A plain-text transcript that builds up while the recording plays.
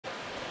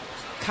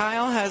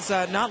Kyle has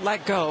not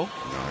let go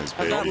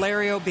of that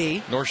Larry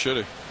O.B. Nor should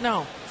he.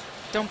 No,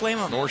 don't blame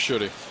him. Nor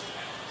should he.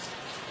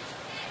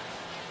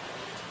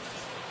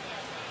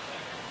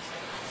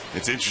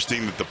 It's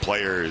interesting that the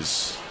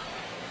players,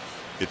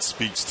 it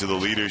speaks to the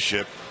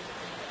leadership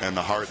and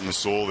the heart and the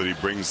soul that he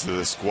brings to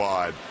the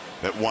squad,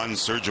 that one,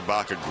 Serge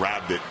Ibaka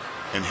grabbed it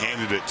and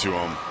handed it to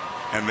him,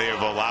 and they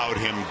have allowed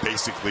him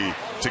basically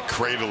to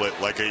cradle it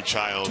like a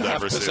child to have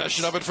ever since.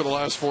 Possession of it for the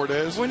last 4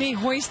 days. When he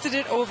hoisted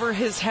it over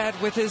his head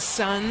with his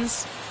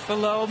sons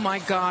below, my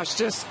gosh,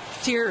 just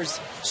tears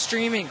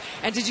streaming.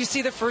 And did you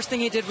see the first thing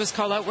he did was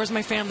call out, "Where's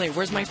my family?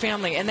 Where's my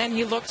family?" And then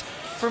he looked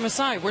for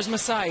Masai. Where's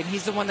Masai? And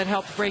he's the one that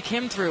helped break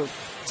him through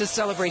to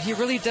celebrate. He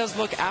really does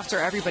look after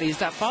everybody. He's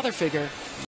that father figure.